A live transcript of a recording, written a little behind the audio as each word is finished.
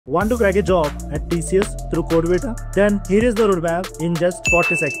Want to crack a job at TCS through CodeVita? Then here is the roadmap in just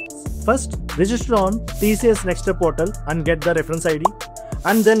 40 seconds. First, register on TCS Next Step portal and get the reference ID,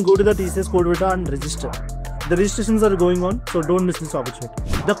 and then go to the TCS CodeVita and register. The registrations are going on, so don't miss this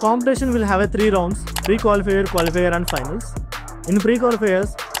opportunity. The competition will have 3 rounds: pre-qualifier, qualifier and finals. In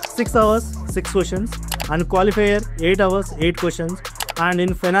pre-qualifiers, 6 hours, 6 questions, and qualifier 8 hours, 8 questions, and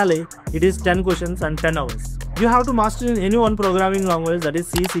in finale, it is 10 questions and 10 hours. You have to master in any one programming language, that is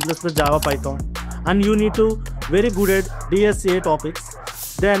C, C++, Java, Python, and you need to very good at DSA topics.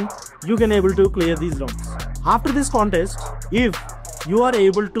 Then you can able to clear these rounds. After this contest, if you are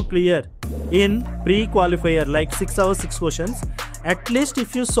able to clear in pre-qualifier like 6 hours 6 questions, at least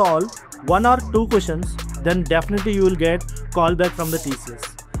if you solve 1 or 2 questions, then definitely you will get call back from the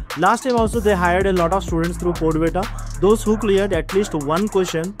TCS. Last time also they hired a lot of students through CodeVita. Those who cleared at least 1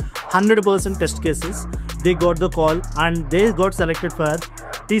 question, 100% test cases, they got the call and they got selected for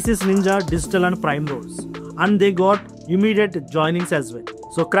TCS Ninja, Digital and Prime roles, and they got immediate joinings as well.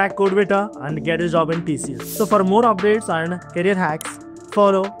 So crack CodeVita and get a job in TCS. So for more updates and career hacks,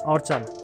 follow our channel.